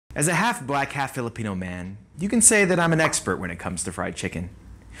As a half black, half Filipino man, you can say that I'm an expert when it comes to fried chicken.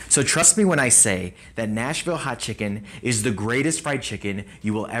 So trust me when I say that Nashville Hot Chicken is the greatest fried chicken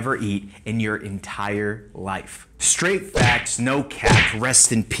you will ever eat in your entire life. Straight facts, no cap,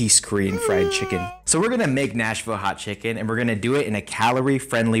 rest in peace Korean fried chicken. So we're gonna make Nashville Hot Chicken and we're gonna do it in a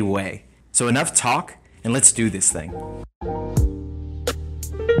calorie-friendly way. So enough talk and let's do this thing.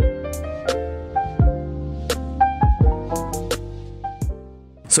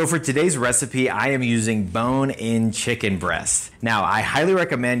 So for today's recipe, I am using bone-in chicken breast. Now, I highly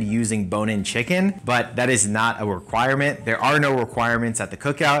recommend using bone-in chicken, but that is not a requirement. There are no requirements at the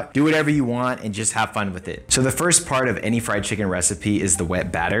cookout. Do whatever you want and just have fun with it. So the first part of any fried chicken recipe is the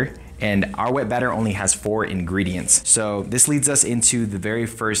wet batter. And our wet batter only has 4 ingredients. So this leads us into the very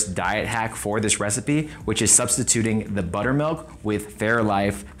first diet hack for this recipe, which is substituting the buttermilk with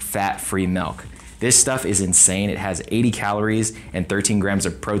Fairlife fat-free milk. This stuff is insane. It has 80 calories and 13 grams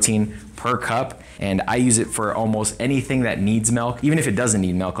of protein per cup. And I use it for almost anything that needs milk. Even if it doesn't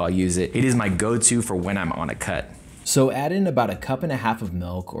need milk, I'll use it. It is my go-to for when I'm on a cut. So add in about 1.5 cups of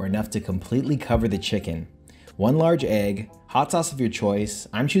milk or enough to completely cover the chicken. 1 large egg, hot sauce of your choice.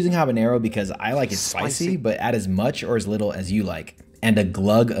 I'm choosing habanero because I like it spicy, but add as much or as little as you like. And a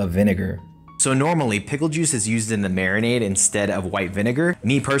glug of vinegar. So normally, pickle juice is used in the marinade instead of white vinegar.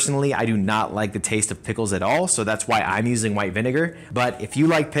 Me personally, I do not like the taste of pickles at all, so that's why I'm using white vinegar. But if you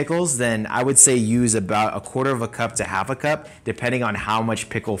like pickles, then I would say use about 1/4 cup to 1/2 cup, depending on how much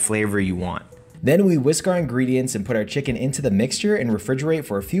pickle flavor you want. Then we whisk our ingredients and put our chicken into the mixture and refrigerate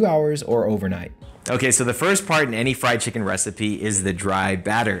for a few hours or overnight. Okay, so the first part in any fried chicken recipe is the dry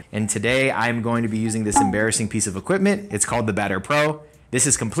batter. And today I'm going to be using this embarrassing piece of equipment. It's called the Batter Pro. This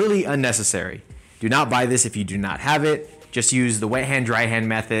is completely unnecessary. Do not buy this if you do not have it. Just use the wet hand, dry hand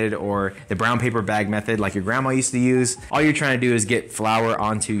method or the brown paper bag method like your grandma used to use. All you're trying to do is get flour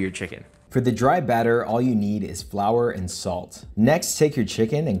onto your chicken. For the dry batter, all you need is flour and salt. Next, take your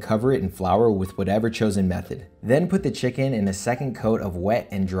chicken and cover it in flour with whatever chosen method. Then put the chicken in a second coat of wet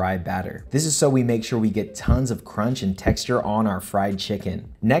and dry batter. This is so we make sure we get tons of crunch and texture on our fried chicken.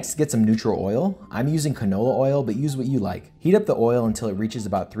 Next, get some neutral oil. I'm using canola oil, but use what you like. Heat up the oil until it reaches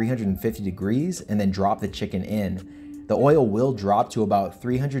about 350 degrees and then drop the chicken in. The oil will drop to about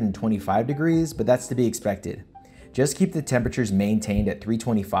 325 degrees, but that's to be expected. Just keep the temperatures maintained at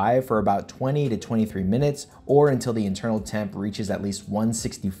 325 for about 20 to 23 minutes or until the internal temp reaches at least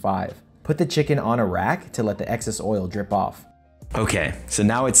 165. Put the chicken on a rack to let the excess oil drip off. Okay, so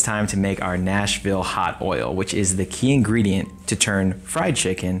now it's time to make our Nashville hot oil, which is the key ingredient to turn fried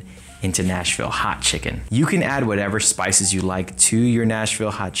chicken into Nashville hot chicken. You can add whatever spices you like to your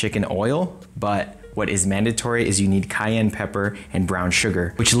Nashville hot chicken oil, but what is mandatory is you need cayenne pepper and brown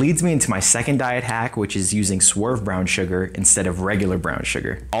sugar, which leads me into my second diet hack, which is using Swerve brown sugar instead of regular brown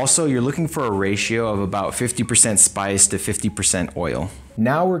sugar. Also, you're looking for a ratio of about 50% spice to 50% oil.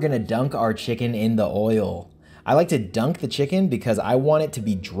 Now we're gonna dunk our chicken in the oil. I like to dunk the chicken because I want it to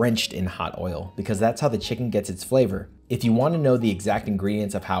be drenched in hot oil because that's how the chicken gets its flavor. If you want to know the exact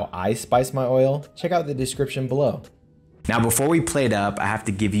ingredients of how I spice my oil, check out the description below. Now, before we plate up, I have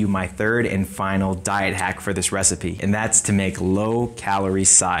to give you my third and final diet hack for this recipe, and that's to make low-calorie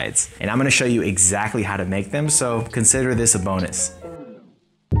sides. And I'm gonna show you exactly how to make them, so consider this a bonus.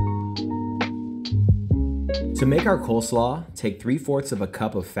 To make our coleslaw, take 3/4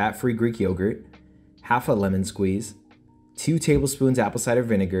 cup of fat-free Greek yogurt, half a lemon squeeze, 2 tablespoons apple cider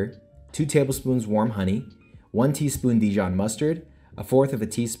vinegar, 2 tablespoons warm honey, 1 teaspoon Dijon mustard, 1/4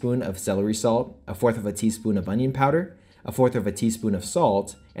 teaspoon of celery salt, 1/4 teaspoon of onion powder, 1/4 teaspoon of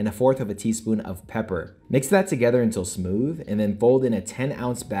salt, and 1/4 teaspoon of pepper. Mix that together until smooth, and then fold in a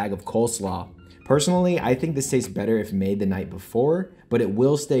 10-ounce bag of coleslaw. Personally, I think this tastes better if made the night before, but it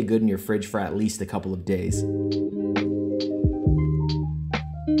will stay good in your fridge for at least a couple of days.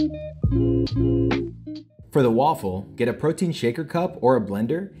 For the waffle, get a protein shaker cup or a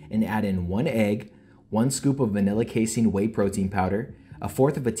blender and add in 1 egg, 1 scoop of vanilla casein whey protein powder,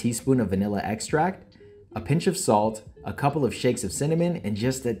 1/4 teaspoon of vanilla extract, a pinch of salt, a couple of shakes of cinnamon, and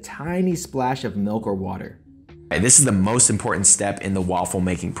just a tiny splash of milk or water. This is the most important step in the waffle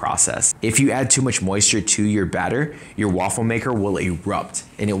making process. If you add too much moisture to your batter, your waffle maker will erupt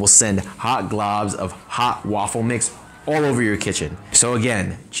and it will send hot globs of hot waffle mix all over your kitchen. So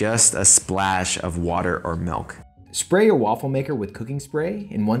again, just a splash of water or milk. Spray your waffle maker with cooking spray,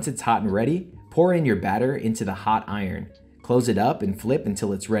 and once it's hot and ready, pour in your batter into the hot iron. Close it up and flip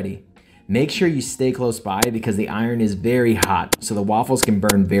until it's ready. Make sure you stay close by because the iron is very hot, so the waffles can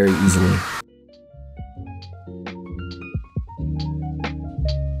burn very easily.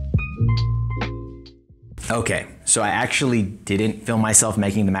 Okay, So I actually didn't film myself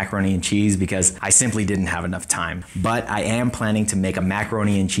making the macaroni and cheese because I simply didn't have enough time. But I am planning to make a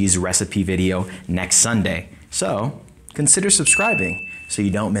macaroni and cheese recipe video next Sunday. So consider subscribing so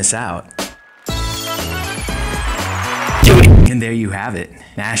you don't miss out. And there you have it.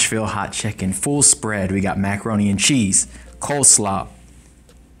 Nashville hot chicken, full spread. We got macaroni and cheese, coleslaw,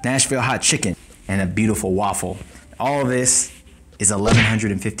 Nashville hot chicken, and a beautiful waffle. All of this is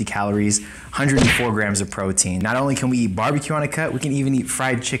 1,150 calories, 104 grams of protein. Not only can we eat barbecue on a cut, we can even eat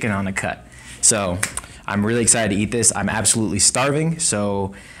fried chicken on a cut. So I'm really excited to eat this. I'm absolutely starving,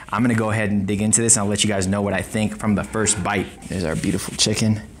 so I'm gonna go ahead and dig into this and I'll let you guys know what I think from the first bite. There's our beautiful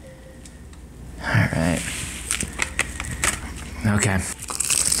chicken. All right. Okay.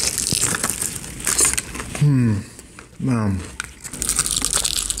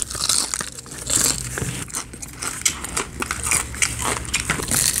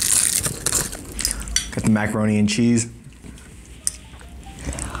 Got the macaroni and cheese.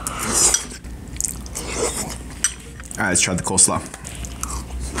 All right, let's try the coleslaw.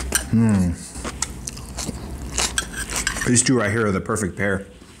 These two right here are the perfect pair.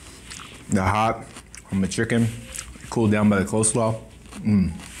 The hot from the chicken, cooled down by the coleslaw.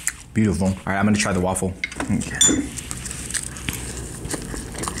 Beautiful. All right, I'm gonna try the waffle. Okay.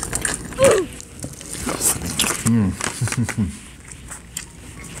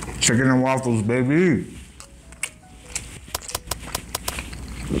 Chicken and waffles, baby.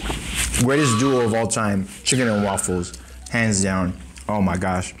 Greatest duo of all time, chicken and waffles, hands down. Oh my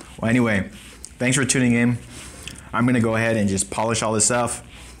gosh. Well, anyway, thanks for tuning in. I'm gonna go ahead and just polish all this stuff.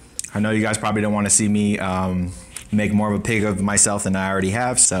 I know you guys probably don't want to see me make more of a pig of myself than I already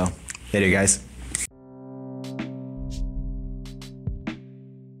have, so later guys.